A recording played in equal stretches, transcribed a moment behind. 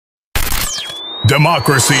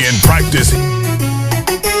Democracy in practice.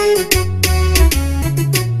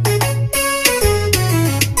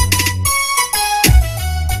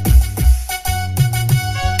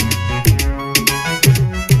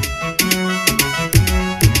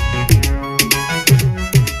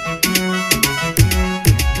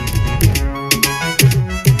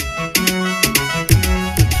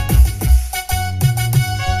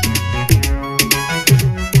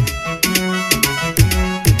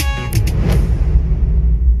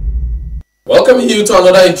 Welcoming you to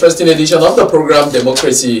another interesting edition of the program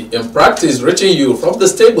Democracy in Practice, reaching you from the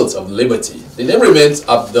stables of liberty. The name remains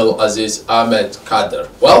Abdul-Azeez Ahmed Kadir.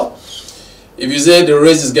 Well, if you say the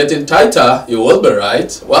race is getting tighter, you will be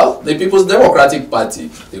right. Well, the People's Democratic Party,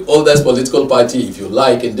 the oldest political party, if you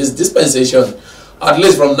like, in this dispensation, at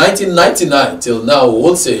least from 1999 till now, we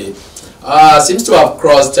would say, seems to have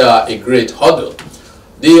crossed a great hurdle.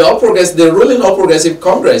 The ruling All Progressive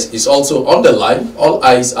Congress is also on the line. All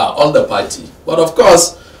eyes are on the party. But of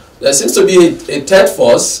course, there seems to be a third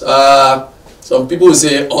force. Some people will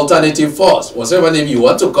say alternative force, whatever name you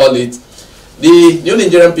want to call it. The New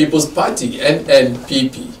Nigerian People's Party,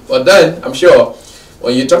 NNPP. But then, I'm sure,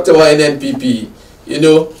 when you talked about NNPP, you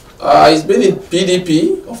know, he's been in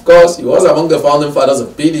PDP, of course. He was among the founding fathers of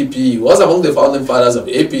PDP. He was among the founding fathers of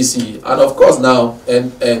APC. And of course now,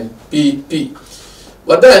 NNPP.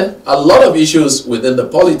 But then, a lot of issues within the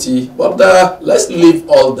polity, but let's leave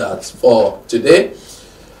all that for today.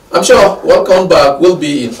 I'm sure welcome back will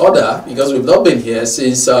be in order because we've not been here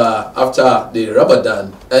since after the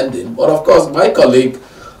Ramadan ending. But of course, my colleague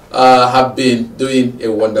have been doing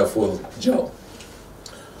a wonderful job.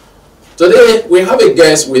 Today, we have a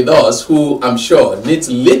guest with us who I'm sure needs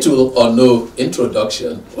little or no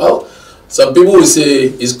introduction. Well, some people will say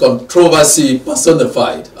is controversy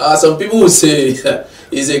personified. Some people will say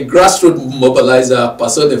he's a grassroots mobilizer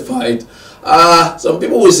personified. Some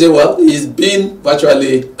people will say, well, he's been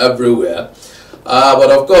virtually everywhere. But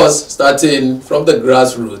of course, starting from the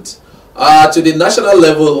grassroots to the national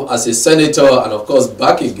level as a senator and of course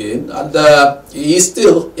back again. And he is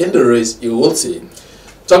still in the race, you will see.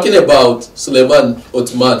 Talking about Suleiman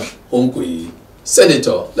Othman Onkwi,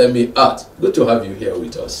 Senator, let me add. Good to have you here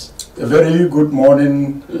with us. A very good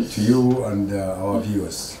morning to you and our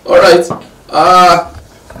viewers. All right.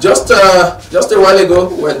 Just a while ago,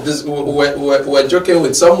 we're joking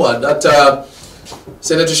with someone that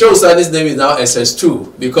Senator Shosani's name is now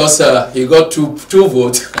SS2 because he got two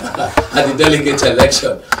votes at the delegate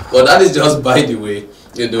election. But that is just by the way,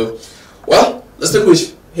 you know. Well,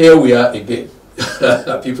 distinguished, here we are again.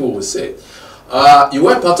 People will say. You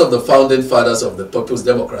were part of the founding fathers of the People's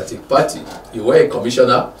Democratic Party. You were a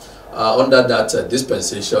commissioner under that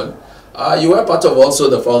dispensation. You were part of also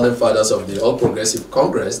the founding fathers of the All Progressive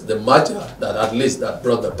Congress, the merger that at least that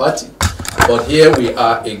brought the party. But here we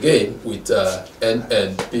are again with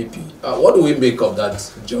NNPP. What do we make of that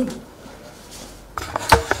journey?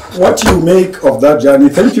 What you make of that journey,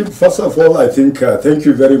 thank you. First of all, I think thank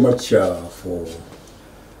you very much for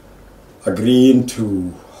agreeing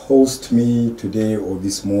to host me today or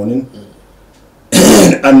this morning.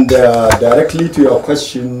 And directly to your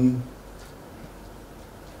question,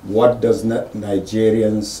 what does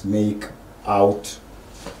Nigerians make out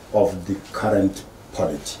of the current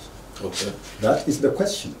polity? Okay. That is the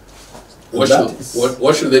question.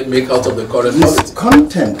 What should they make out of the current polity?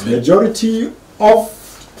 Discontent. Majority of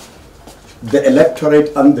the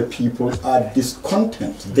electorate and the people are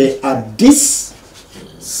discontent. They are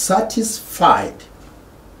dissatisfied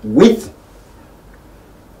with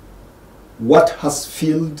what has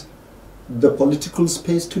filled the political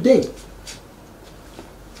space today.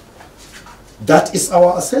 That is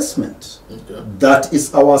our assessment. Okay. That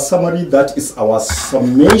is our summary. That is our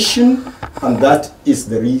summation. And that is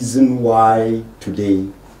the reason why today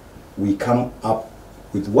we come up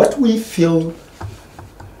with what we feel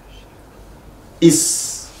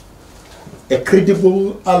is a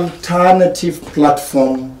credible alternative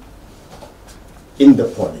platform in the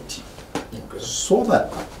polity. Okay. So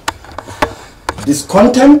that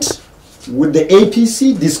discontent with the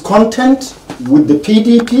APC, discontent with the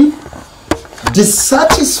PDP,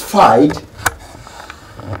 dissatisfied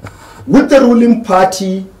with the ruling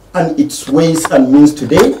party and its ways and means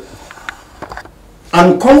today,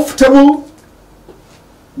 uncomfortable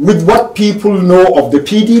with what people know of the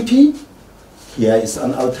PDP, here is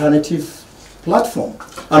an alternative platform.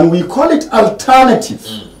 And we call it alternative,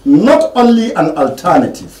 not only an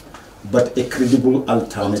alternative, but a credible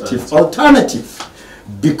alternative.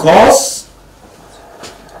 Because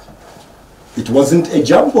it wasn't a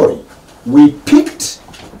jamboree. We picked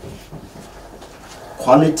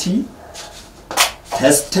quality,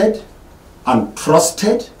 tested, and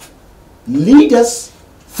trusted leaders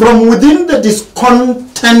from within the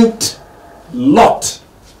discontent lot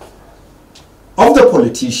of the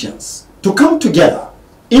politicians to come together,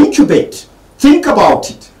 incubate, think about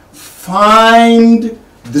it, find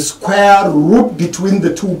the square root between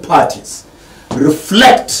the two parties,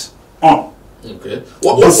 reflect on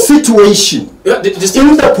the situation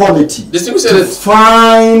in the polity, to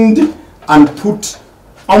find and put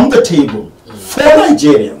on the table for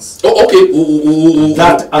Nigerians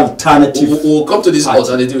that alternative. We'll come to this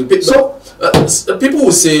alternative. So people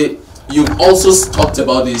will say you've also talked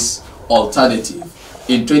about this alternative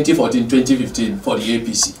in 2014, 2015 for the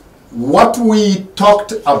APC. What we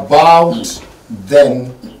talked about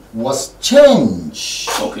then was change.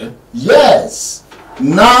 Okay. Yes.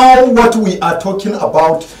 Now what we are talking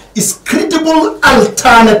about is credible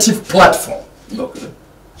alternative platform. Okay.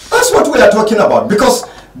 That's what we are talking about, because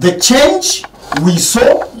the change we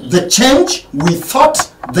saw, the change we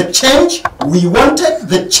thought, the change we wanted,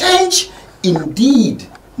 the change indeed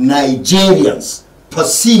Nigerians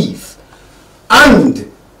perceive and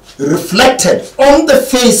reflected on the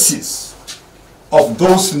faces of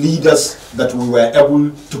those leaders that we were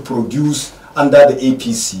able to produce under the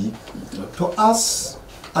APC to us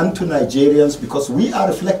and to Nigerians, because we are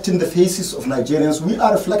reflecting the faces of Nigerians, we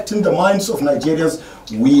are reflecting the minds of Nigerians.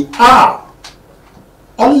 We are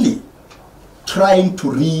only trying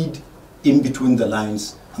to read in between the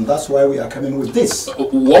lines, and that's why we are coming with this.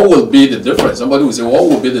 What will be the difference? Somebody will say, what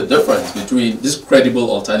will be the difference between this credible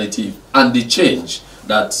alternative and the change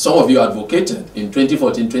that some of you advocated in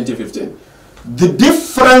 2014, 2015? The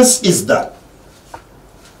difference is that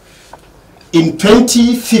in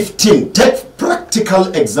 2015, take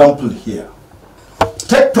practical example here.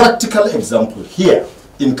 Take practical example here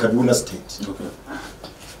in Kaduna State. Okay.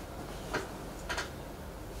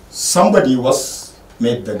 Somebody was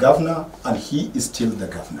made the governor and he is still the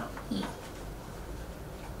governor.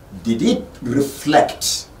 Did it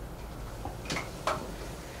reflect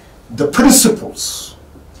the principles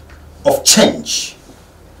of change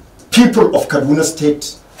people of Kaduna State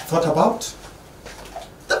thought about?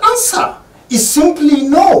 The answer is simply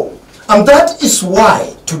no. And that is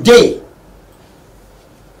why today,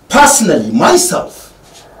 personally, myself,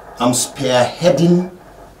 I'm spearheading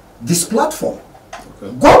this platform.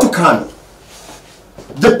 Okay. Go to Kano.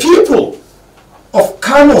 The people of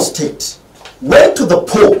Kano State went to the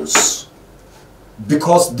polls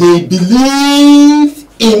because they believe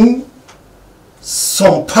in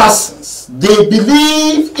some persons, they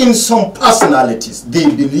believe in some personalities, they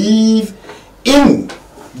believe in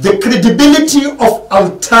the credibility of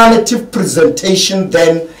alternative presentation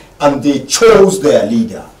then, and they chose their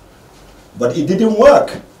leader. But it didn't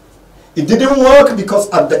work. It didn't work because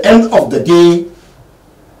at the end of the day,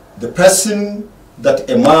 the person that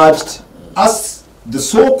emerged as the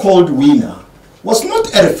so-called winner was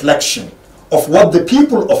not a reflection of what the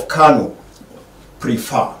people of Kano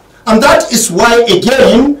prefer. And that is why,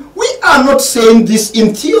 again, we are not saying this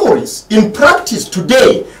in theories. In practice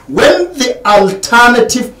today, when the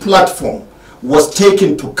alternative platform was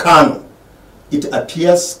taken to Kano, it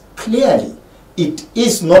appears clearly it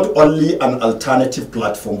is not only an alternative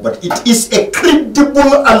platform, but it is a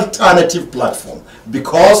credible alternative platform,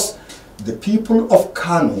 because the people of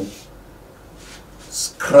Kano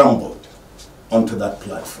scrambled onto that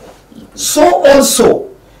platform. So also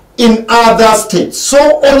in other states,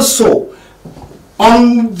 so also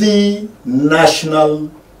on the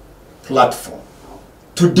national platform.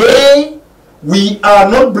 Today, we are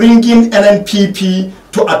not bringing NNPP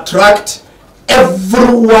to attract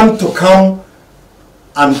everyone to come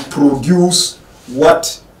and produce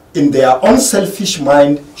what in their unselfish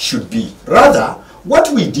mind should be. Rather, what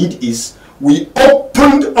we did is we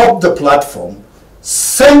opened up the platform,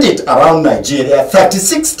 sent it around Nigeria,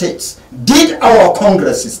 36 states, did our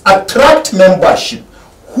congresses, attract membership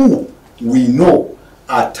who we know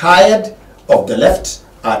are tired of the left,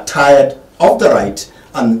 are tired of the right,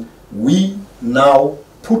 and we now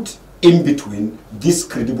put in between this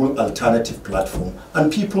credible alternative platform,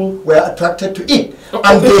 and people were attracted to it.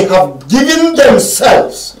 And they have given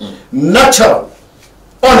themselves natural,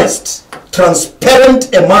 honest,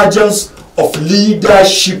 transparent emergence of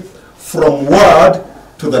leadership from ward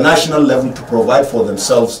to the national level to provide for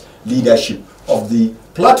themselves leadership of the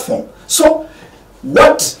platform. So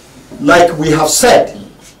what, like we have said,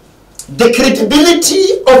 the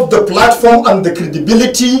credibility of the platform and the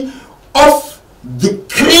credibility of the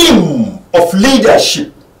cream of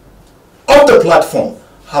leadership of the platform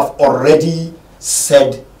have already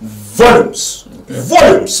said volumes. Okay.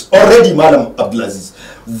 Volumes already, Madam Abdul-Azeez.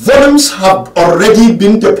 Volumes have already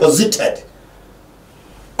been deposited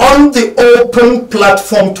on the open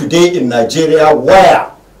platform today in Nigeria,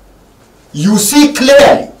 where you see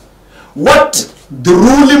clearly what the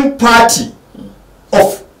ruling party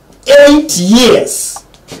of 8 years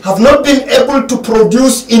have not been able to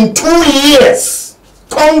produce in 2 years.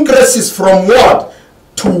 Congresses from what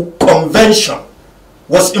to convention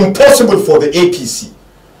was impossible for the APC.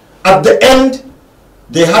 At the end,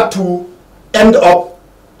 they had to end up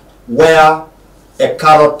where a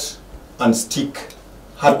carrot and stick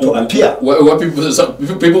had to appear. What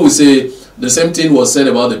people will say the same thing was said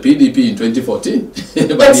about the PDP in 2014.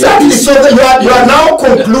 Exactly. So you are now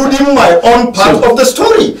concluding my own part of the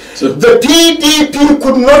story. The PDP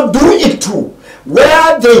could not do it too.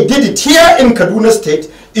 Where they did it here in Kaduna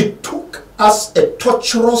State, it took us a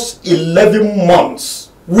torturous 11 months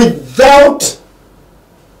without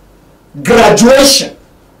graduation.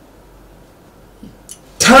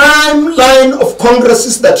 Timeline of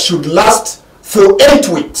congresses that should last for 8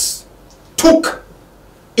 weeks took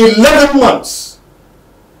 11 months,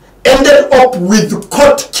 ended up with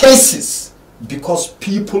court cases because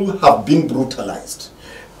people have been brutalized.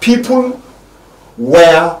 People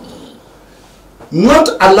were not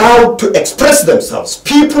allowed to express themselves.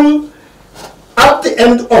 People at the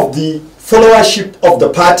end of the followership of the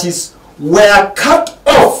parties were cut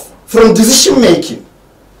off from decision making.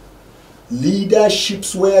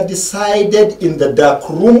 Leaderships were decided in the dark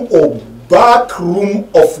room or back room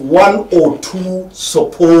of 1 or 2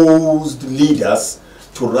 supposed leaders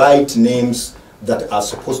to write names that are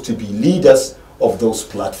supposed to be leaders of those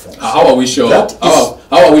platforms. How are we sure? How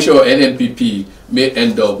are we sure NNPP may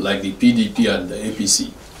end up like the PDP and the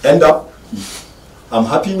APC? End up? I'm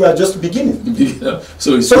happy we are just beginning.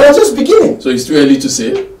 So we are just beginning. So it's too early to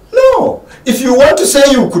say? No. If you want to say,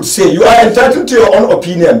 you could say. You are entitled to your own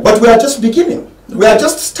opinion. But we are just beginning. We are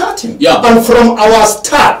just starting. Yeah. And from our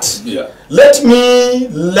start, yeah, let me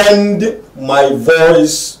lend my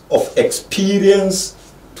voice of experience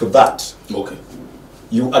to that. Okay.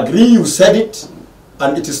 You agree, you said it,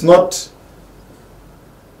 and it is not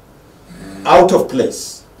out of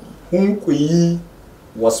place. Hunkui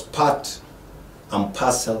was part and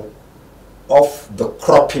parcel of the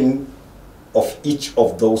cropping of each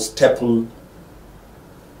of those staple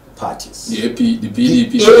parties. The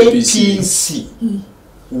PDP, the APC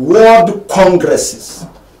World Congresses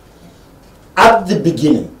at the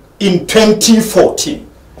beginning in 2014.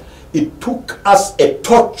 It took us a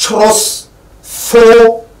torturous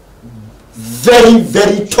 4 very,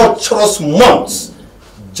 very torturous months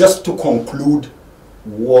just to conclude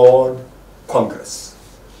World Congress.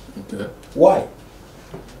 Okay. Why?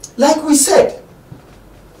 Like we said,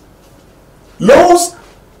 laws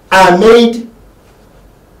are made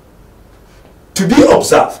to be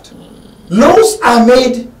observed. Laws are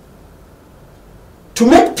made to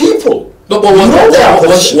make people no, but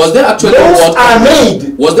was there actually laws are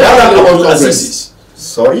made? Was there actually World Congresses?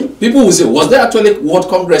 Sorry? People will say, was there actually World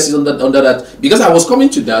Congresses under that? Because I was coming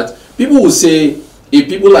to that. People will say, if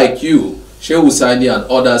people like you, Sheikh Hussaini and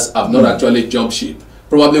others have not actually jumped ship,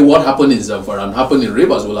 probably what happened in Zamfara and happened in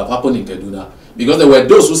Rivers will have happened in Kaduna. Because there were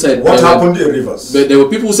those who said... What happened in Rivers? But there were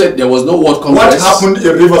people who said there was no World Congress. What happened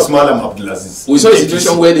in Rivers, Madam Abdul-Azeez? We saw a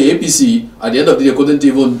situation where the APC, at the end of the day, couldn't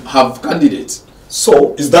even have candidates.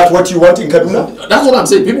 So, is that what you want in Kaduna? That's what I'm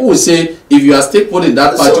saying. People will say, if you are stake put in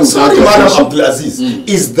that party... Sorry, Madam Abdul-Azeez,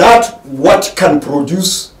 is that what can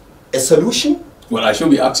produce a solution? Well, I should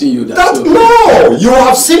be asking you that. No, you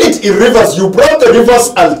have seen it in Rivers. You brought the Rivers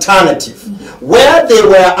alternative, where they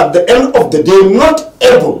were at the end of the day not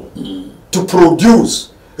able to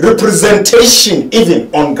produce representation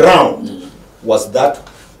even on ground. Was that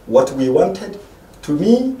what we wanted? To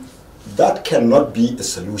me, that cannot be a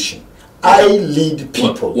solution. I lead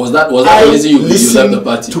people. Was that the reason you left the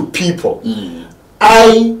party? To people.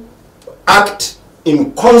 I act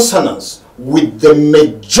in consonance with the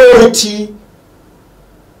majority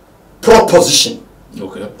proposition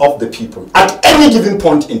of the people at any given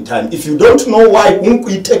point in time. If you don't know why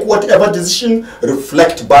we take whatever decision,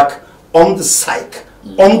 reflect back on the psyche,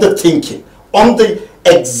 on the thinking, on the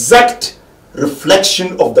exact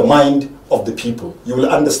reflection of the mind of the people. You will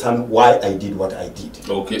understand why I did what I did.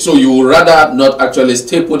 Okay, so you would rather not actually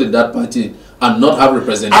stay put in that party and not have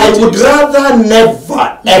representatives? I would rather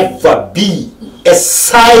never ever be a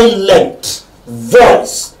silent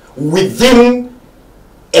voice within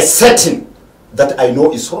a setting that I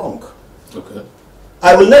know is wrong. Okay.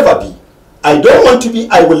 I will never be. I don't want to be,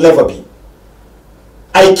 I will never be.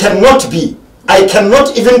 I cannot be. I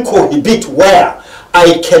cannot even cohabit where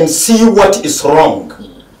I can see what is wrong.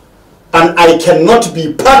 And I cannot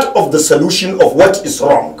be part of the solution of what is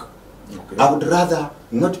wrong. Okay. I would rather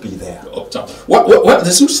not be there. What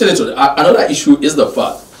the Senator, another issue is the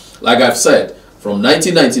fact, like I've said, from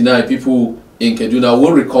 1999, people in Kaduna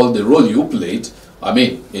will recall the role you played. I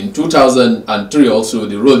mean, in 2003 also,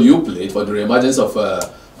 the role you played for the re-emergence of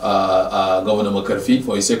Governor Makarfi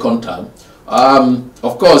for his second term.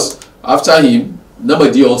 Of course, after him,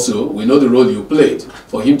 Namadi also, we know the role you played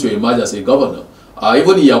for him to emerge as a governor.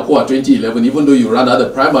 Even in Yakuwa 2011, even though you ran out the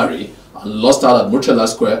primary and lost out at Murtala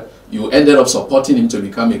Square, you ended up supporting him to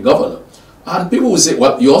become a governor. And people will say,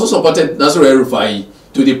 well, you also supported Nasir El-Rufai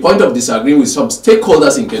to the point of disagreeing with some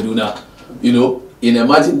stakeholders in Kaduna, you know, in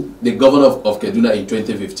emerging the governor of Kaduna in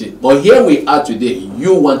 2015. But here we are today,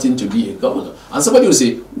 you wanting to be a governor. And somebody will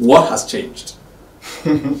say, what has changed?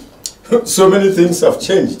 So many things have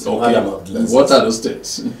changed. Okay. What are those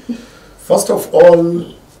things? First of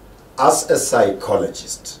all, as a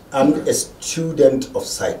psychologist and a student of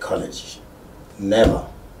psychology, never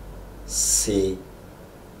say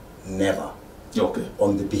never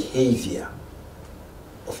on the behavior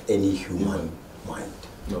of any human mind.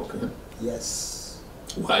 Okay. Yes.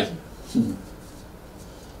 Why?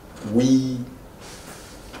 We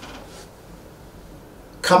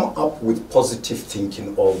come up with positive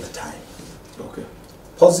thinking all the time. Okay.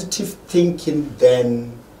 Positive thinking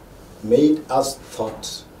then made us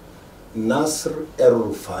thought Nasir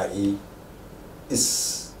El-Rufai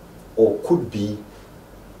is or could be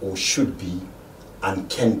or should be and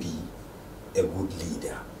can be a good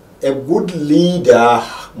leader. A good leader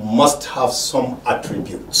must have some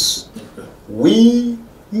attributes. Okay. We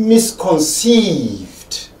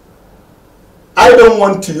misconceived. I don't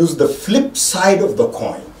want to use the flip side of the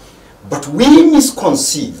coin, but we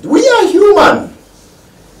misconceived. We are human.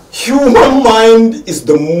 Human mind is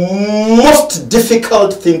the most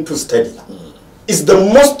difficult thing to study. It's the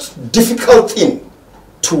most difficult thing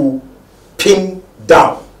to pin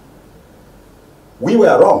down. We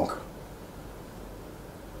were wrong.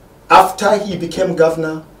 After he became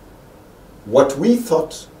governor, what we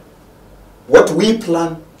thought, what we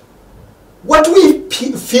planned, what we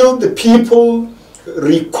feel the people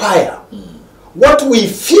require, what we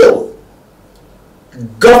feel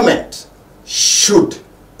government should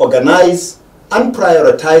organize and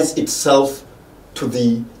prioritize itself to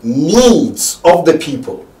the needs of the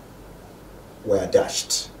people were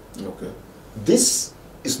dashed. Okay. This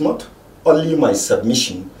is not only my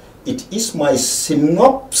submission, it is my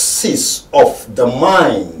synopsis of the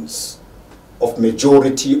minds of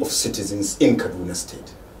majority of citizens in Kaduna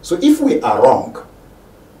State. So if we are wrong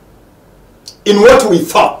in what we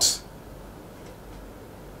thought,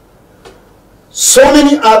 so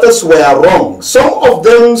many others were wrong. Some of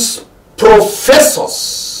them's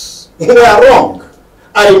professors were wrong.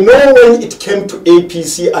 I know when it came to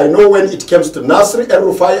APC, I know when it comes to Nasir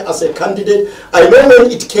El-Rufai as a candidate, I know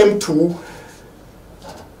when it came to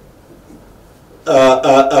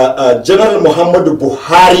General Muhammadu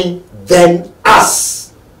Buhari then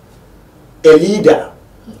as a leader.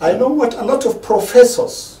 I know what a lot of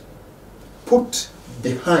professors put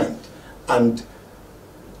behind and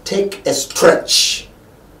take a stretch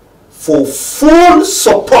for full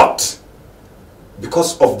support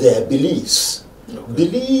because of their beliefs. Okay.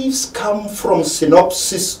 Beliefs come from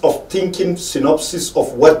synopsis of thinking, synopsis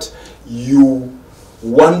of what you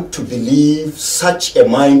want to believe such a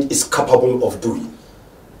mind is capable of doing.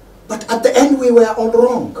 But at the end we were all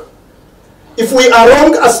wrong. If we are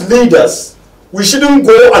wrong as leaders, we shouldn't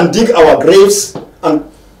go and dig our graves and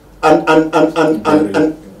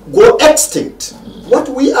go extinct. What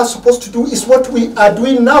we are supposed to do is what we are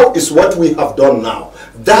doing now, is what we have done now.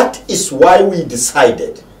 That is why we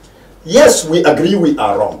decided. Yes, we agree we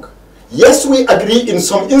are wrong. Yes, we agree in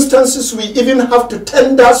some instances we even have to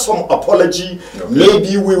tender some apology. Okay.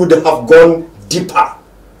 Maybe we would have gone deeper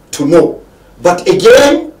to know. But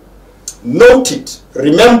again, note it,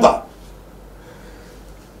 remember,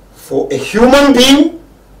 for a human being,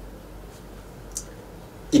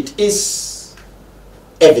 it is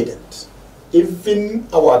evident. Even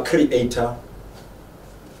our Creator,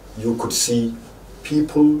 you could see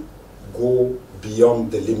people go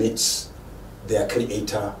beyond the limits their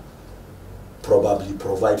Creator probably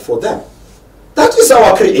provide for them. That is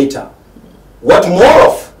our Creator. What more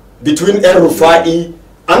of between El-Rufai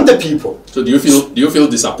and the people? So do you feel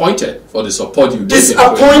disappointed for the support you gave?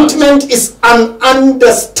 Disappointment is an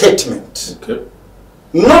understatement. Okay.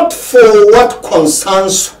 Not for what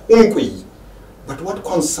concerns Hunkwi, but what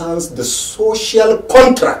concerns the social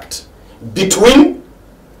contract between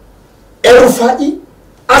El-Rufai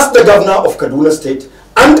as the governor of Kaduna State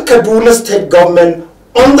and Kaduna State government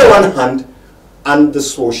on the one hand, and the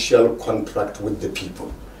social contract with the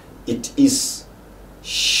people. It is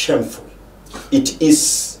shameful. it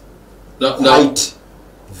is quite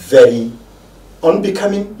very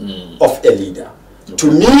unbecoming of a leader. Okay.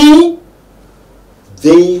 To me,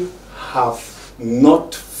 they have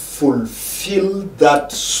not fulfilled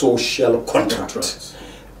that social contract.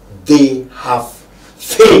 They have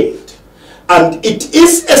failed. And it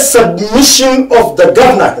is a submission of the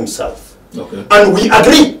governor himself. Okay. And we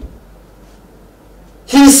agree.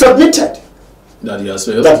 He submitted. That he has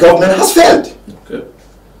failed? That government has failed. Okay.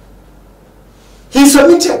 He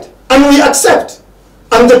submitted. And we accept.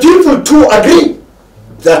 And the people too agree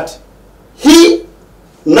that he,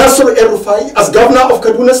 Nasser El-Rufai, as governor of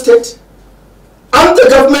Kaduna State, and the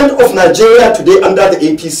government of Nigeria today under the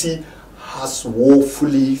APC has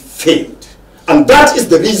woefully failed. And that is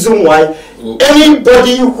the reason why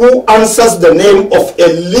anybody who answers the name of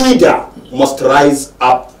a leader must rise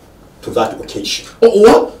up to that occasion.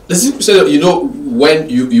 What? You know, when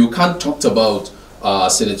you can't talk about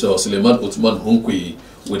Senator Suleiman Uthman Hunkwi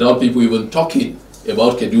without people even talking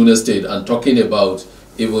about Kaduna State and talking about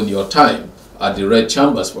even your time at the Red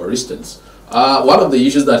Chambers, for instance. One of the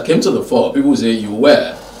issues that came to the fore, people say you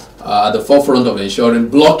were at the forefront of ensuring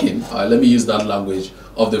blocking, let me use that language,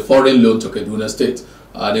 of the foreign loan to Kaduna State.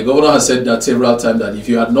 The governor has said that several times, that if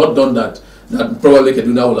you had not done that, that probably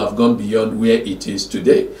Kaduna would have gone beyond where it is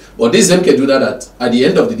today. But this same Kaduna that at the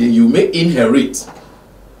end of the day you may inherit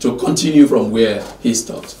to continue from where he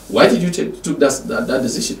stopped. Why did you take that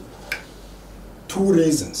decision? Two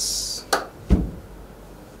reasons.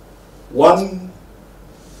 One,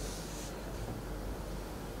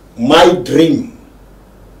 my dream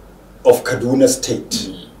of Kaduna State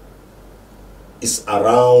is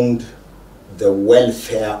around the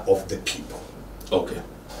welfare of the people. Okay.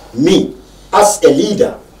 Me, as a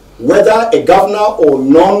leader, whether a governor or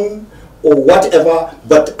none or whatever,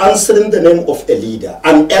 but answering the name of a leader,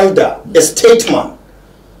 an elder, a statesman,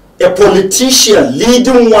 a politician,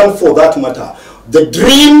 leading one for that matter. The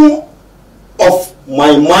dream of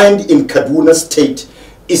my mind in Kaduna State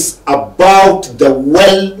is about the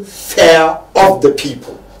welfare of the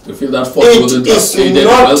people. You feel that it is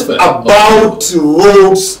not about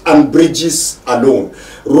roads and bridges alone.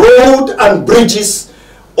 Road and bridges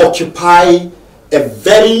occupy a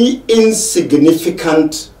very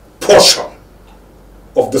insignificant portion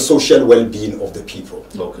of the social well-being of the people.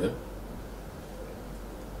 Okay.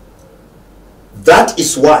 That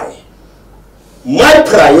is why my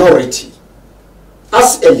priority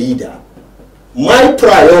as a leader, my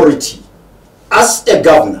priority as a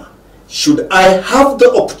governor, should I have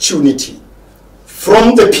the opportunity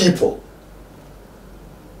from the people,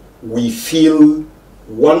 we feel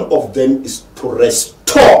one of them is to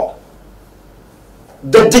restore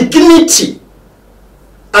the dignity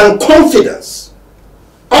and confidence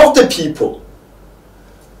of the people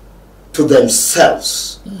to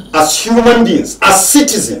themselves as human beings, as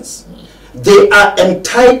citizens. They are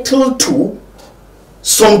entitled to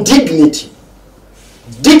some dignity.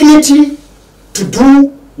 Dignity to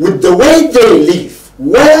do with the way they live,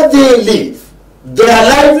 where they live, their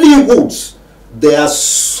livelihoods, their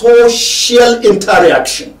social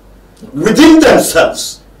interaction within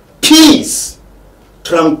themselves, peace,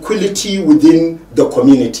 tranquility within the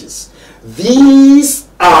communities. These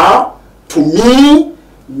are, to me,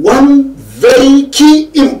 one very key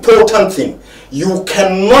important thing. You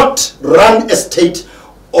cannot run a state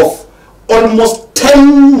of almost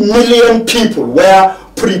 10 million people where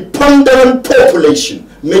preponderant population,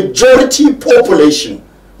 majority population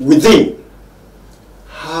within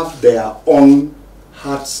have their own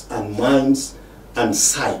hearts and minds and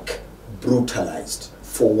psyche brutalized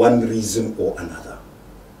for one reason or another.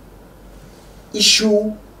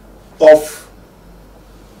 Issue of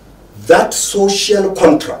that social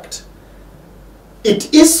contract.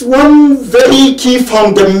 It is one very key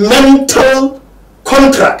fundamental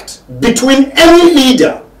contract between any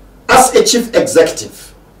leader as a chief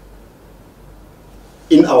executive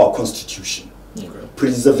in our constitution. Okay.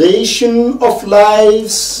 Preservation of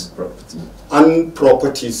lives and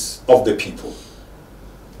properties of the people.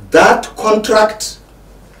 That contract,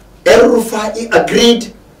 El-Rufai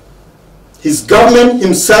agreed, his government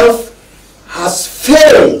himself has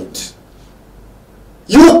failed.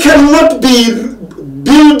 You cannot be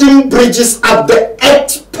building bridges at the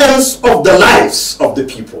expense of the lives of the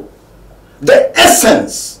people. The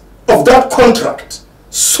essence of that contract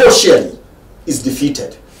socially is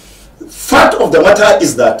defeated. Fact of the matter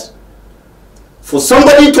is that for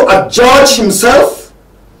somebody to adjudge himself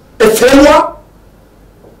a failure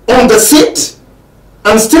on the seat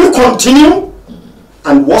and still continue,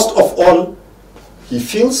 and worst of all, he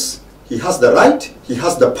feels he has the right, he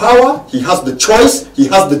has the power, he has the choice, he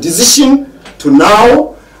has the decision to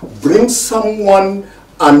now bring someone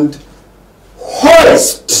and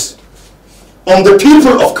hoist on the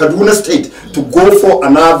people of Kaduna State to go for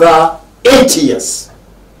another 8 years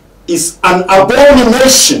is an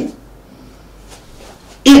abomination.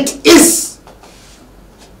 It is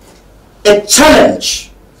a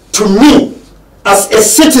challenge to me as a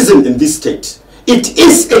citizen in this state. It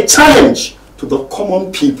is a challenge to the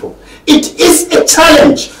common people. It is a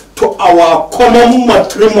challenge to our common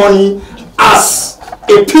matrimony as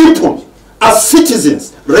a people, as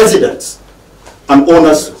citizens, residents, and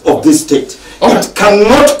owners of this state. Okay. It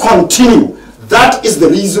cannot continue. That is the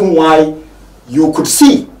reason why you could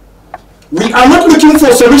see we are not looking for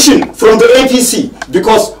a solution from the APC,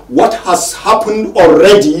 because what has happened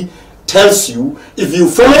already tells you if you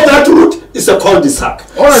follow that route, it's a cul-de-sac.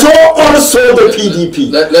 Right. So also the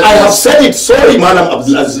PDP. I have said it. Sorry, Madam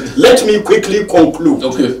Abdul-Azeez. Let me quickly conclude.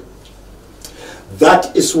 Okay.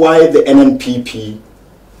 That is why the NNPP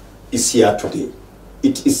is here today.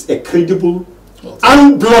 It is a credible,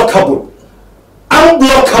 unblockable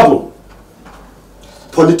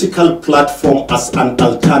political platform as an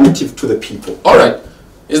alternative to the people. All right.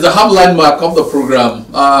 It's the hub landmark of the program,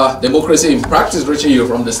 Democracy in Practice, reaching you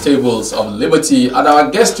from the stables of liberty. And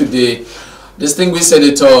our guest today, distinguished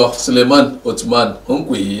Senator Suleiman Othman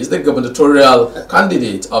Hunkwi, is the gubernatorial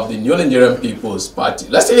candidate of the New Nigerian People's Party.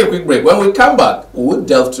 Let's take a quick break. When we come back, we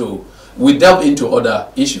delve into other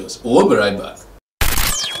issues. We'll be right back.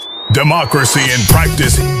 Democracy in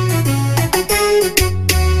Practice.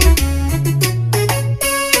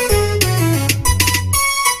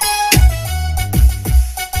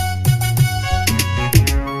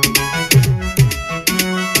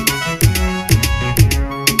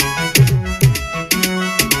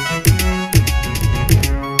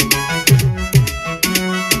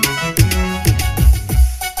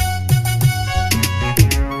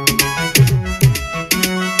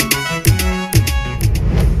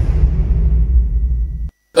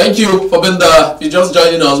 Thank you for being there. If you're just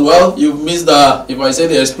joining us, well, you've missed if I say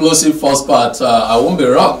the explosive first part, I won't be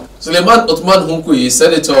wrong. Suleiman Othman Hunkwi,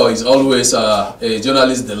 Senator, is always a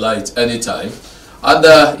journalist delight anytime.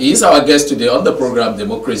 And he is our guest today on the program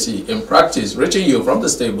Democracy in Practice, reaching you from the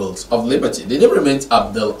stables of liberty. The name remains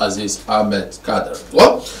Abdul-Azeez Ahmed Kadir.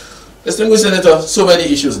 Well, distinguished Senator, so many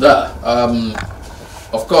issues there.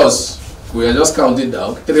 Of course, we are just counting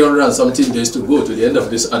down 300 and something days to go to the end of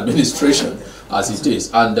this administration, as it is,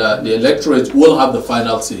 and the electorate will have the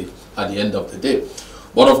final say at the end of the day.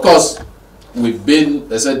 But of course, we've been,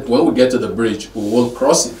 I said, when we get to the bridge, we will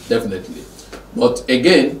cross it, definitely. But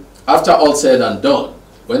again, after all said and done,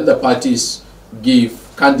 when the parties give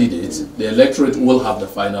candidates, the electorate will have the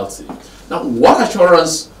final say. Now, what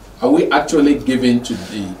assurance are we actually giving to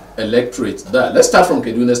the electorate there? Let's start from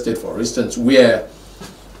Kaduna State, for instance, where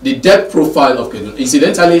the debt profile of Kaduna,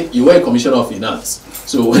 incidentally, you were a commissioner of finance.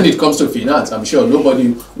 So when it comes to finance, I'm sure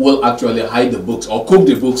nobody will actually hide the books or cook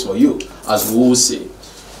the books for you, as we will say.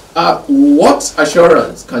 What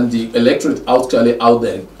assurance can the electorate actually out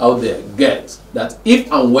there get that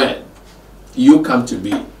if and when you come to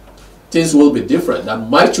be, things will be different, that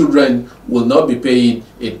my children will not be paying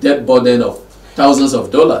a debt burden of thousands of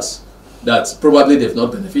dollars that probably they've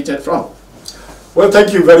not benefited from? Well,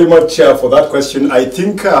 thank you very much for that question. I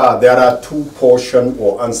think there are two portions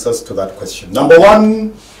or answers to that question. Number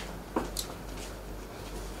one,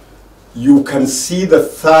 you can see the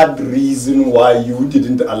third reason why you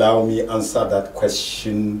didn't allow me answer that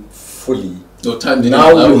question fully. No, time didn't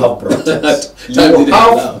now allow you have brought it. You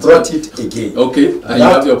have brought it again. Okay, and that you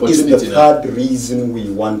have the opportunity is the third reason we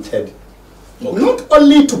wanted not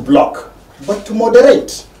only to block, but to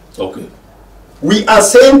moderate. Okay. We are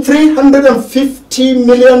saying $350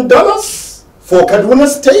 million for Kaduna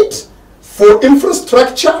State, for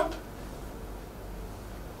infrastructure,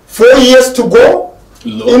 4 years to go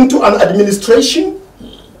into an administration.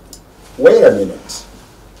 Wait a minute.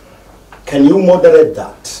 Can you moderate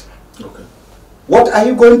that? Okay. What are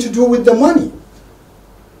you going to do with the money?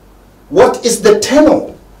 What is the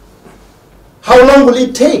tenor? How long will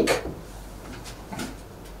it take?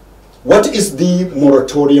 What is the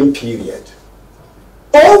moratorium period?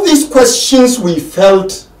 All these questions we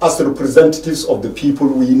felt as representatives of the people,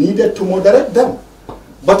 we needed to moderate them.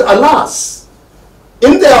 But alas,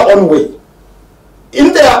 in their own way,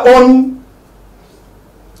 in their own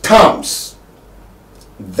terms,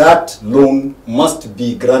 that loan must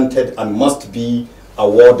be granted and must be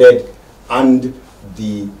awarded, and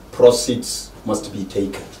the proceeds must be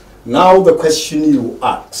taken. Now the question you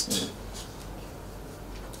asked,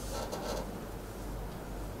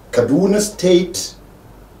 Kaduna State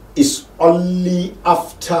is only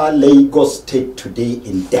after Lagos State today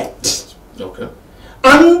in debt. Okay.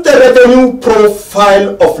 And the revenue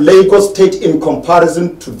profile of Lagos State in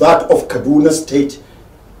comparison to that of Kaduna State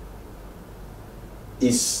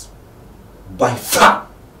is by far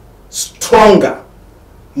stronger,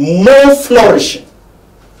 more flourishing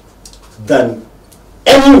than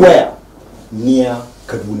anywhere near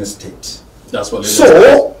Kaduna State. That's what.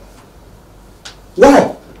 So,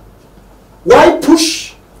 why? Why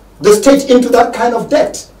push the state into that kind of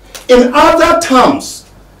debt? In other terms,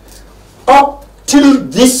 up till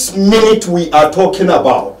this minute we are talking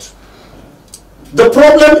about, the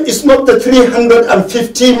problem is not the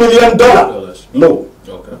 $350 million loan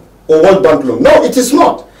or World Bank loan. No, it is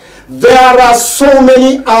not. There are so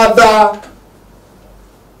many other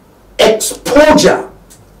exposure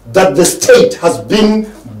that the state has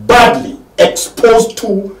been badly exposed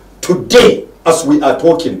to today as we are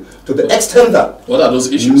talking, to the extent that what are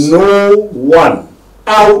those issues? No one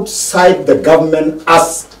outside the government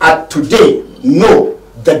as at today know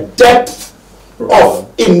the depth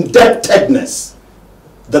of indebtedness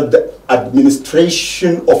that the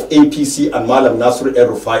administration of APC and Malam Nasir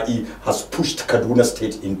El-Rufai has pushed Kaduna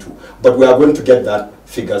State into. But we are going to get that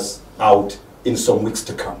figures out in some weeks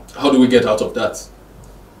to come. How do we get out of that?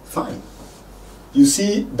 Fine. You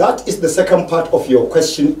see, that is the second part of your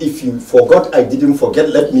question. If you forgot, I didn't forget,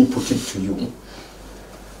 let me put it to you.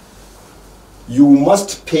 You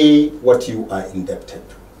must pay what you are indebted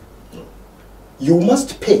to. You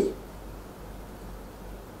must pay.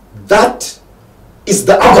 That is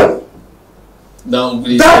the agony. Now,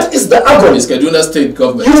 that is the agony. It's Kaduna State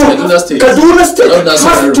government. Kaduna State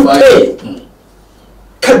has to pay.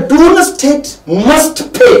 Kaduna State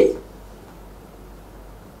must pay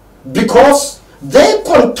because they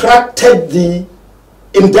contracted the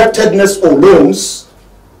indebtedness or loans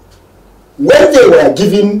when they were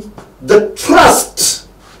given the trust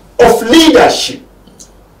of leadership.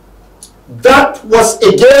 That was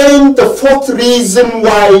again the fourth reason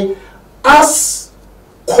why, as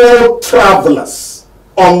co-travelers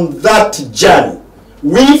on that journey,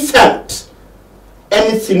 we felt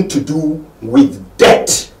anything to do with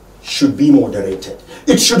debt should be moderated.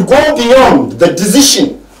 It should go beyond the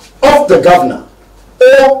decision of the governor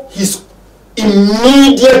or his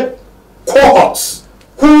immediate cohorts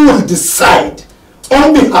who will decide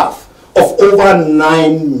on behalf of over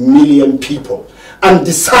 9 million people and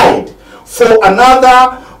decide for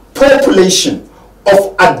another population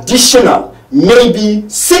of additional maybe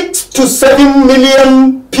 6 to 7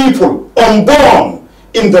 million people unborn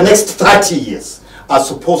in the next 30 years are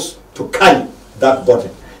supposed to carry that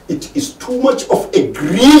burden. It is too much of a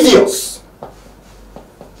grievous,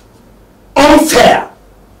 unfair,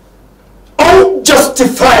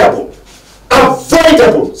 unjustifiable,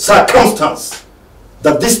 avoidable circumstance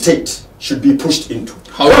that this state should be pushed into.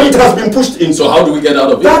 It has been pushed into. So how do we get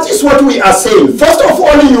out of it? That is what we are saying. First of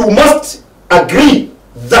all, you must agree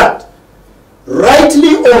that,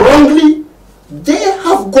 rightly or wrongly, they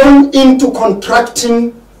have gone into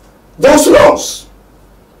contracting those loans.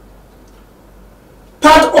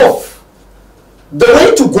 Part of the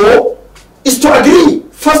way to go is to agree,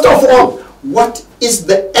 first of all, what is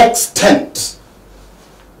the extent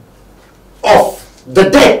of the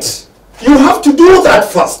debt. You have to do that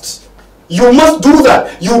first. You must do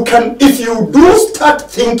that. You can, if you do start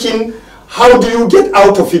thinking, how do you get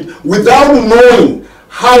out of it without knowing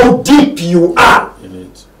how deep you are in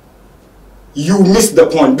it, you miss the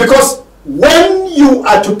point. Because when you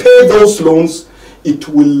are to pay those loans, it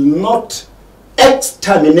will not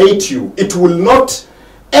exterminate you. It will not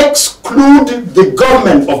exclude the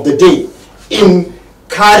government of the day in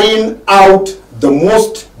carrying out the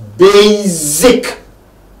most basic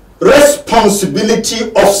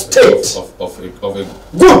responsibility of state.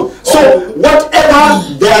 Good. So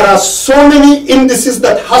whatever, there are so many indices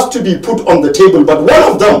that has to be put on the table, but one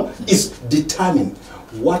of them is determine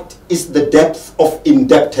what is the depth of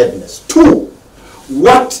indebtedness. 2,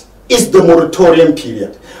 what is the moratorium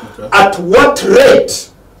period? Okay. At what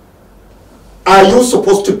rate are you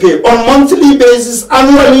supposed to pay? On monthly basis,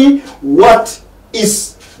 annually, what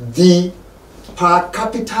is the per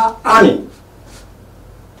capita earning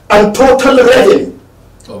and total revenue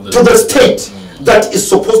to the state that is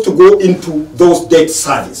supposed to go into those debt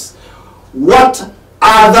service? What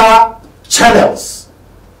other channels,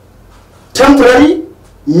 temporary,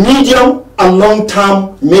 medium and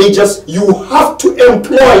long-term measures, you have to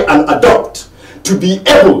employ and adopt to be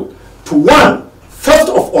able to, one, first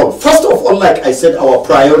of all, like I said, our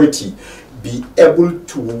priority, be able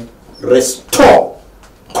to restore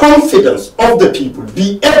confidence of the people,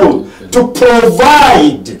 be able to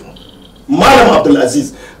provide. Madam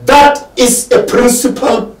Abdul-Azeez, that is a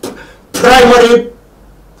principal primary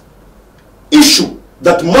issue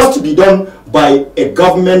that must be done by a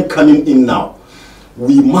government coming in now.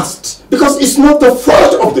 We must, because it's not the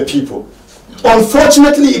fault of the people.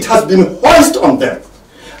 Unfortunately, it has been hoisted on them.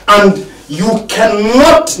 And you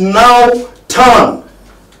cannot now turn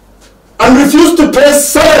and refuse to pay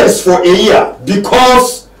salaries for a year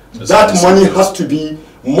because that money has to be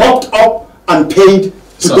mopped up and paid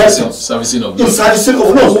to debtors. Servicing of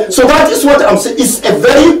loans. So that is what I'm saying. It's a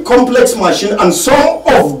very complex machine, and some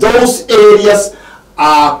of those areas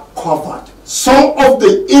are covered. Some of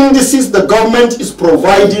the indices the government is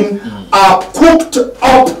providing are cooked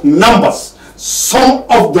up numbers. Some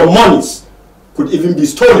of the monies could even be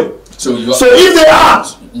stolen. So if they are,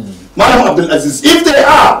 Madam Abdul-Azeez, if they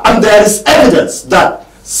are, and there is evidence that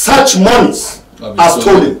such monies are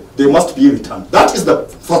stolen, they must be returned. That is the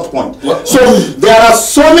first point. So there are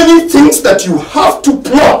so many things that you have to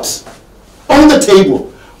plot on the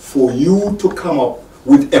table for you to come up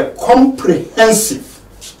with a comprehensive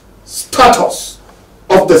status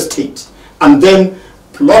of the state, and then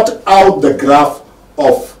plot out the graph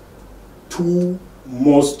of two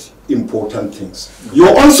most important things.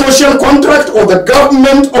 Your own social contract, or the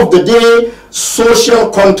government of the day social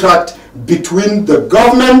contract between the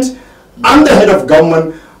government and the head of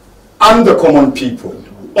government and the common people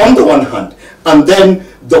on the one hand, and then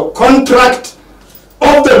the contract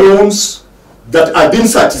of the loans that are being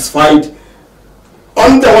satisfied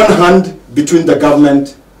on the one hand between the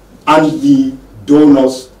government and the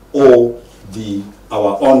donors or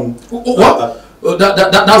our own.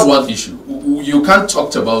 That's one issue. You can't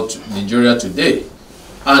talk about Nigeria today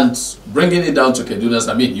and bringing it down to Kaduna.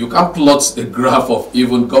 I mean, you can't plot the graph of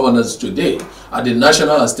even governance today at the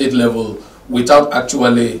national and state level without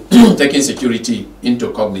actually taking security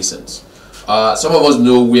into cognizance. Some of us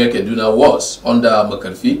know where Kaduna was under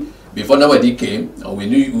McCarthy before Namadi came, and we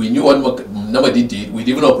knew what Namadi did with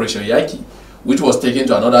even Operation Yaki, which was taken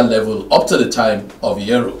to another level up to the time of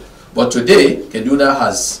Yero. But today, Kaduna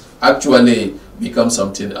has actually become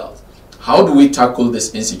something else. How do we tackle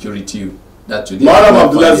this insecurity that today? Madam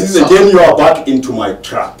Abdul-Azeez, again you are back into my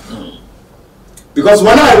trap. Because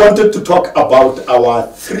when I wanted to talk about our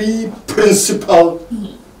three principal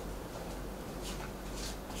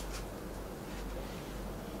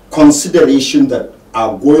considerations that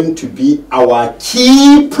are going to be our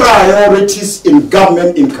key priorities in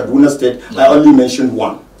government in Kaduna State, I only mentioned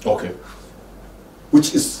one. Okay.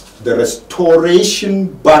 Which is the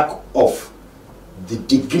restoration back of the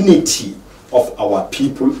dignity of our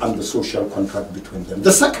people and the social contract between them.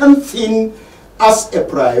 The second thing as a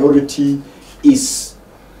priority is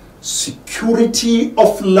security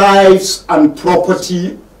of lives and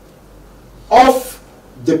property of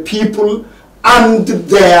the people and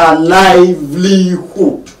their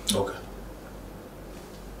livelihood. Okay.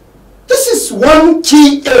 This is one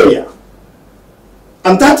key area,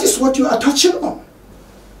 and that is what you are touching on.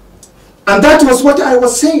 And that was what I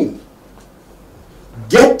was saying.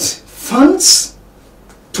 Get funds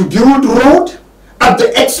to build road at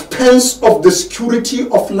the expense of the security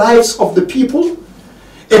of lives of the people.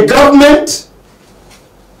 A government,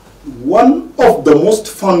 one of the most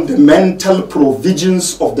fundamental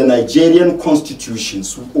provisions of the Nigerian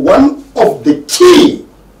constitutions, one of the key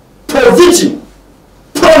provision,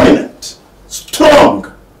 prominent,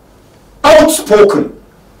 strong, outspoken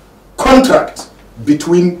contract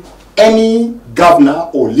between any governor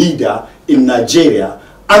or leader in Nigeria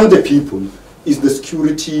and the people is the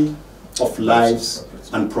security of lives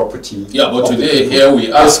and property. Yeah, but today here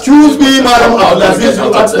we are. Excuse me, Madam Abdul-Azeez,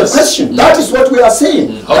 you asked the question. That is what we are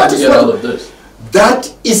saying. How do we get out of this?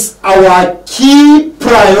 That is our key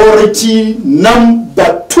priority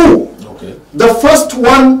number 2. Okay. The first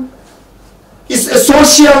one is a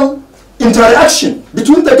social interaction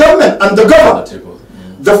between the government and the government.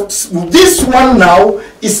 This one now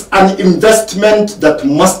is an investment that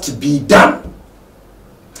must be done.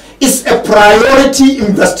 It's a priority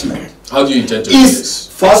investment. How do you intend to do this?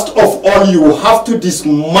 First of all, you have to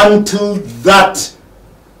dismantle that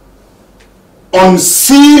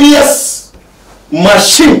unserious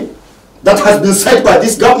machine that has been set by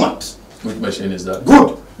this government. Which machine is that?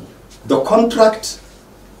 Good. The contract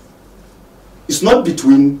is not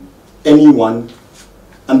between anyone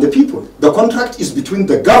and the people. The contract is between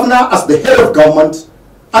the governor as the head of government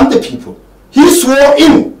and the people. He swore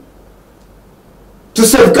in to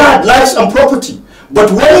safeguard lives and property. But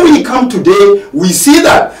when we come today, we see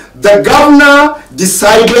that the governor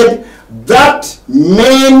decided that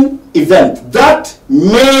main event, that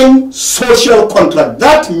main social contract,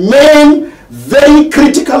 that main very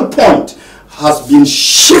critical point has been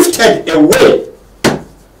shifted away.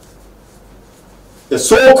 The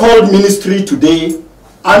so-called ministry today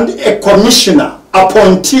and a commissioner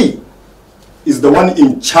appointee is the one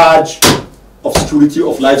in charge of security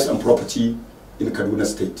of lives and property in Kaduna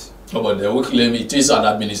State. Oh, but they will claim it is an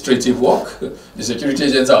administrative work. The security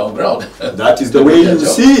agents are on ground. That is the way you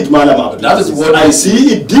see it, Madam Abdul. That is what I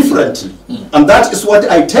see it differently. And that is what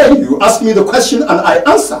I tell you. You ask me the question and I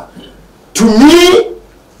answer. To me,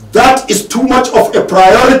 that is too much of a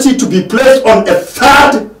priority to be placed on a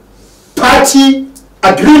third-party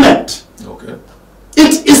agreement. Okay.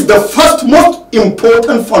 It is the first most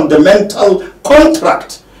important fundamental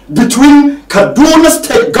contract between Kaduna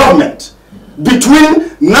State government,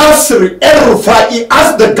 between Nasir El-Rufai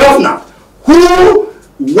as the governor, who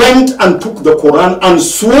went and took the Quran and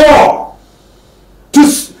swore to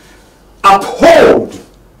uphold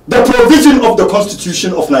the provision of the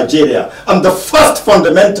Constitution of Nigeria. And the first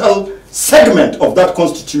fundamental segment of that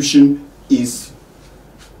Constitution is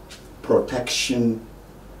protection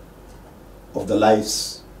of the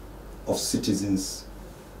lives of citizens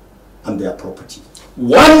and their property.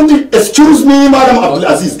 Excuse me, Madam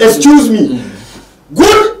Abdul-Azeez, excuse me.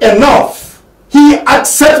 Good enough. He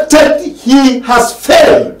accepted he has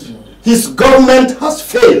failed. His government has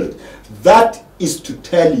failed. That is to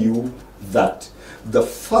tell you that the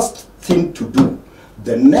first thing to do,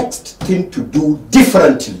 the next thing to do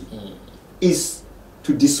differently is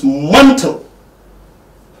to dismantle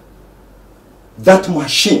that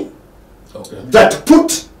machine that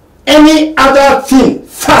put any other thing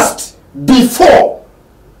first before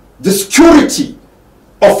the security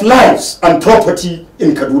of lives and property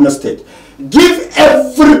in Kaduna State. Give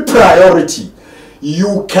every priority.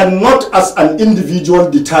 You cannot as an individual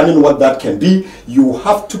determine what that can be. You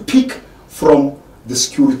have to pick from the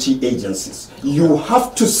security agencies. You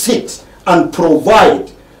have to sit and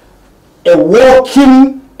provide a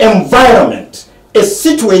working environment, a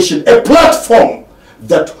situation, a platform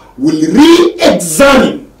that will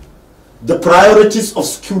re-examine the priorities of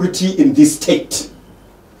security in this state.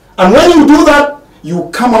 And when you do that, you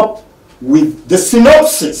come up with the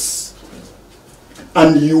synopsis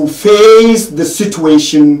and you face the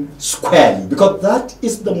situation squarely, because that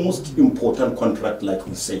is the most important contract, like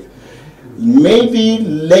we say. Maybe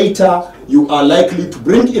later you are likely to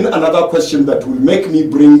bring in another question that will make me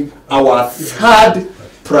bring our third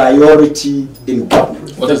priority in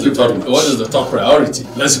government. What is the top priority?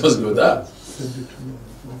 Let's just go there.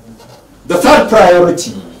 The third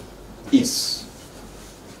priority is,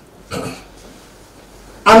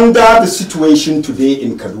 under the situation today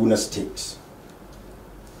in Kaduna State,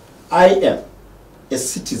 I am a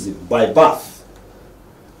citizen by birth.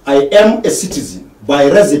 I am a citizen by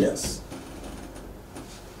residence.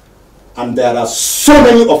 And there are so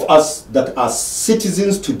many of us that are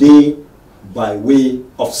citizens today by way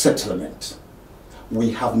of settlement.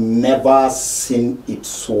 We have never seen it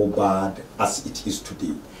so bad as it is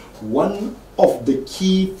today. One of the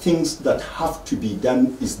key things that have to be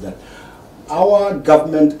done is that our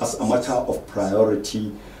government, as a matter of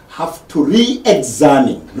priority, have to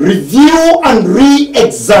re-examine, review and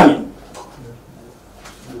re-examine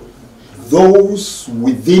those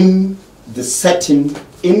within the setting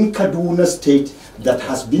in Kaduna State that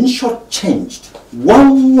has been shortchanged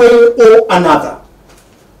one way or another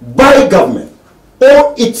by government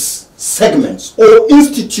or its segments or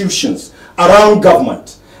institutions around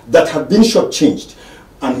government that have been shortchanged.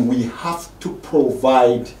 And we have to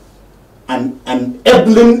provide an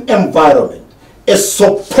enabling environment, a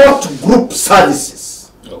support group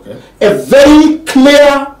services, a very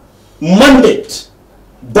clear mandate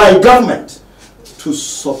by government to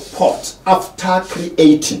support after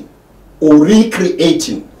creating or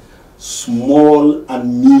recreating small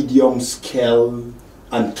and medium scale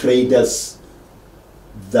and traders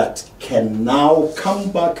that can now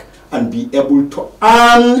come back and be able to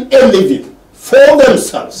earn a living for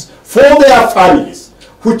themselves, for their families,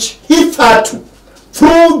 which hitherto,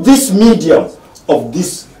 through this medium of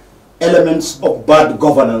these elements of bad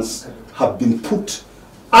governance, have been put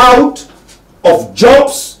out of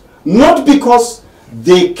jobs, not because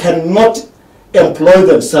they cannot employ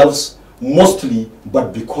themselves mostly,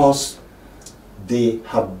 but because they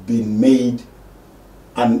have been made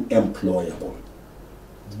unemployable.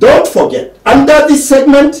 Don't forget, under this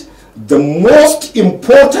segment, the most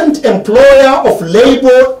important employer of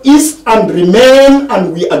labor is and remain,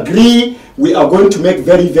 and we agree we are going to make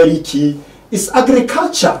very, very key, is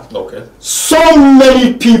agriculture. So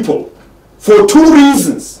many people, for two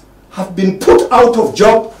reasons, have been put out of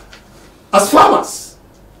job as farmers.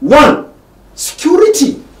 One,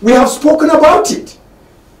 security. We have spoken about it.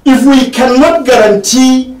 If we cannot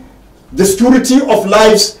guarantee the security of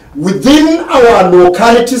lives within our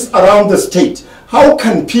localities around the state, how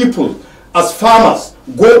can people as farmers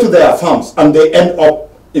go to their farms and they end up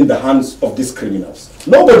in the hands of these criminals.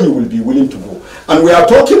 Nobody will be willing to go. And we are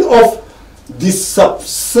talking of the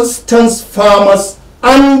subsistence farmers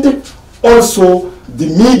and also the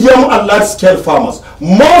medium and large-scale farmers.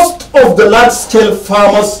 Most of the large-scale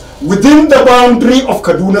farmers within the boundary of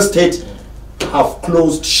Kaduna State have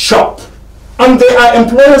closed shop. And they are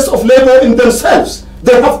employers of labor in themselves.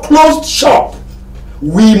 They have closed shop.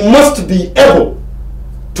 We must be able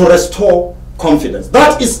to restore confidence.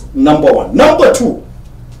 That is number one. Number two,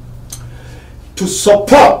 to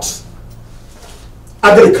support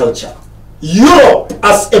agriculture. Europe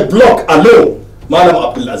as a bloc alone, Madam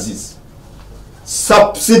Abdul-Azeez,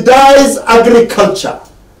 subsidize agriculture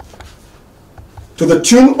to the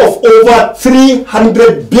tune of over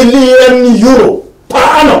 300 billion euro per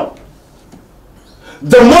annum.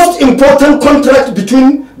 The most important contract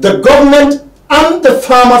between the government and the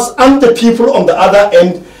farmers and the people on the other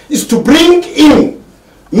end is to bring in,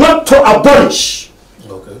 not to abolish,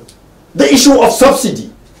 the issue of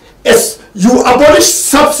subsidy. As you abolish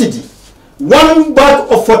subsidy, one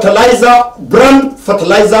bag of fertilizer, brand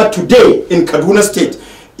fertilizer today in Kaduna State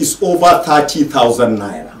is over 30,000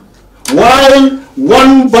 naira. While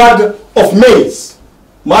one bag of maize,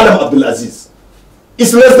 Madam Abdul-Azeez,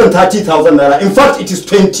 is less than 30,000 naira. In fact, it is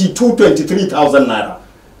 23,000 naira.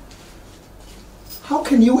 How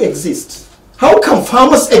can you exist? How can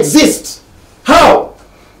farmers exist? How?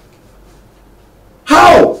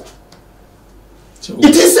 How? So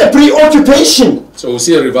it is a preoccupation. So we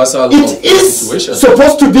see a reversal of the situation. It is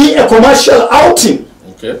supposed to be a commercial outing.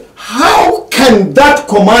 Okay. How can that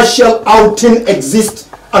commercial outing exist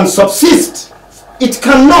and subsist? It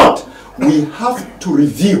cannot. We have to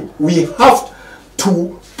review. We have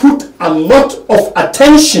to put a lot of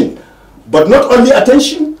attention, but not only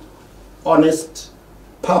attention, honest,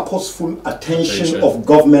 purposeful attention of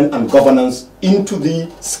government and governance into the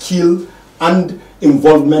skill and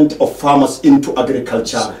involvement of farmers into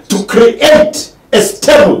agriculture to create a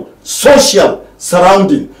stable social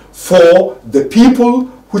surrounding for the people,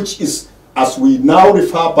 which is, as we now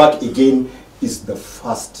refer back again, is the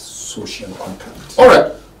first social contract. All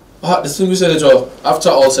right. Distinguished Senator, after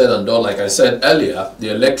all said and done, like I said earlier,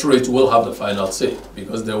 the electorate will have the final say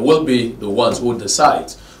because they will be the ones who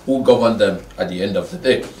decide who govern them at the end of the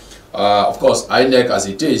day. Of course, INEC, as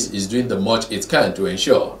it is doing the much it can to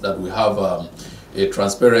ensure that we have a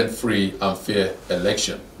transparent, free, and fair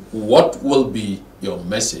election. What will be your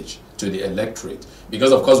message to the electorate?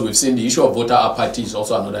 Because, of course, we've seen the issue of voter apathy is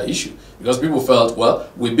also another issue. Because people felt, well,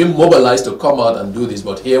 we've been mobilized to come out and do this,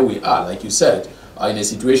 but here we are, like you said, in a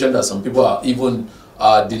situation that some people are even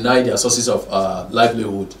denied their sources of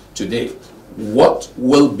livelihood today. What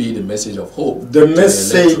will be the message of hope? The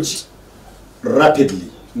message,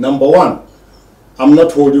 rapidly. Number one, I'm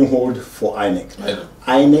not holding hold for INEC.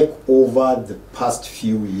 INEC over the past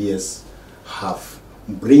few years have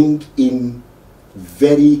bring in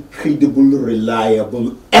very credible,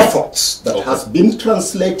 reliable efforts that has been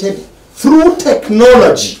translated through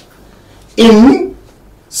technology in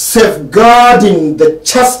safeguarding the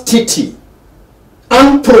chastity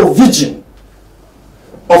and provision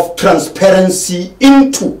of transparency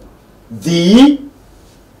into the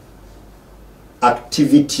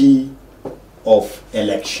activity of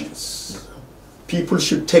elections. People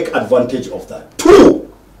should take advantage of that.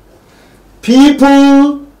 Two,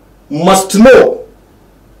 people must know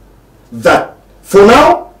that for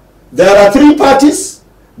now there are three parties.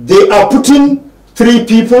 They are putting three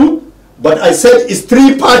people, but I said it's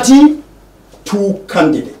 3-party, 2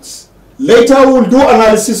 candidates. Later we'll do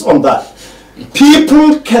analysis on that.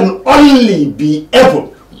 People can only be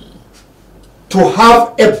able to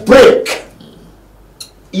have a break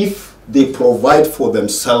if they provide for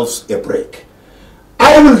themselves a break.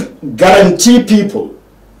 I will guarantee people,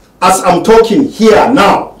 as I'm talking here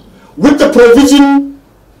now, with the provision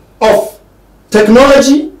of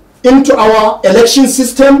technology into our election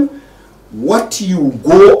system, what you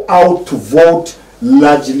go out to vote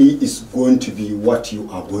largely is going to be what you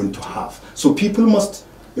are going to have. So people must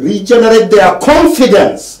regenerate their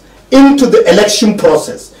confidence into the election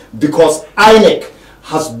process because INEC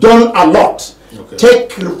has done a lot.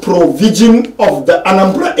 Take provision of the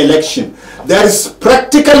Anambra election. There is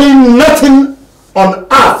practically nothing on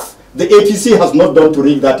earth the APC has not done to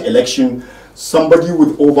rig that election. Somebody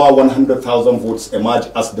with over 100,000 votes emerged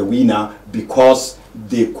as the winner because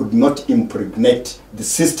they could not impregnate the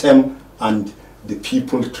system and the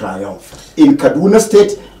people triumph. In Kaduna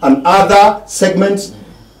State and other segments,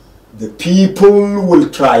 the people will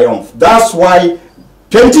triumph. That's why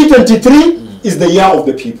 2023 is the year of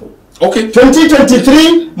the people. Okay.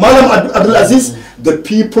 2023, Madam Abdul-Azeez, the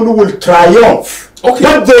people will triumph. Okay.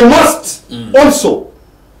 But they must also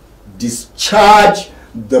discharge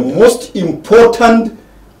the most important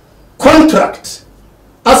contract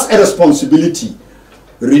as a responsibility.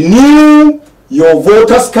 Renew your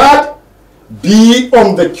voter's card, be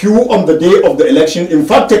on the queue on the day of the election. In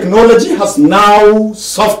fact, technology has now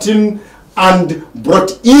softened and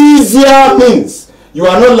brought easier means. You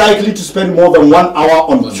are not likely to spend more than 1 hour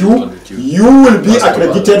on queue. You will be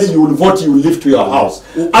accredited, you will vote, you will leave to your house.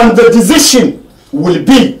 And the decision will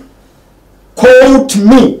be, quote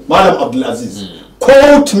me, Madam Abdul-Azeez,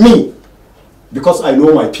 quote me, because I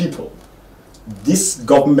know my people. This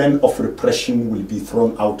government of repression will be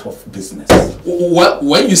thrown out of business. Well,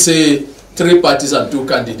 when you say 3 parties and 2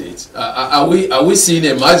 candidates, are we seeing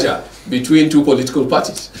a merger between 2 political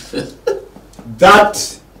parties?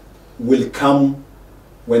 That will come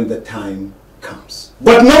when the time comes.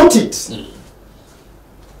 But note it,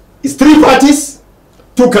 it's 3 parties,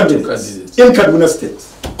 2 candidates in Kaduna State.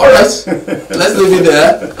 All right, let's leave it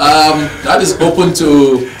there. That is open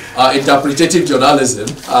to interpretative journalism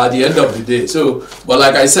at the end of the day. So, but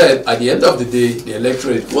like I said, at the end of the day, the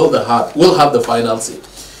electorate will have the final say.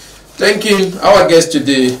 Thanking our guest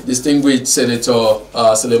today, distinguished Senator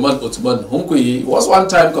Suleiman Othman Hunkuyi. He was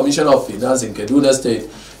one-time Commissioner of Finance in Kaduna State.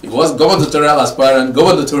 He was gubernatorial aspirant,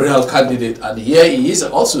 gubernatorial candidate, and here he is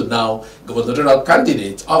also now gubernatorial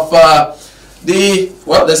candidate of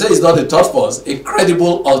well, they say it's not a third force, a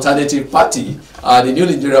credible alternative party, the New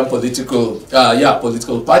Nigerian political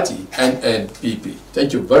party, NNPP.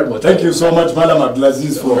 Thank you very much. Thank you so much, Madam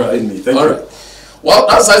Abdul-Azeez, for having me. Thank you. Well,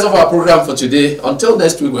 that's the size of our program for today. Until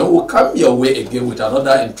next week, when we'll come your way again with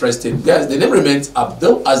another interesting guest. The name remains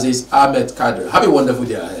Abdul-Azeez Ahmed Kadir. Have a wonderful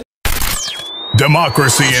day ahead.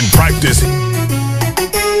 Democracy in practice.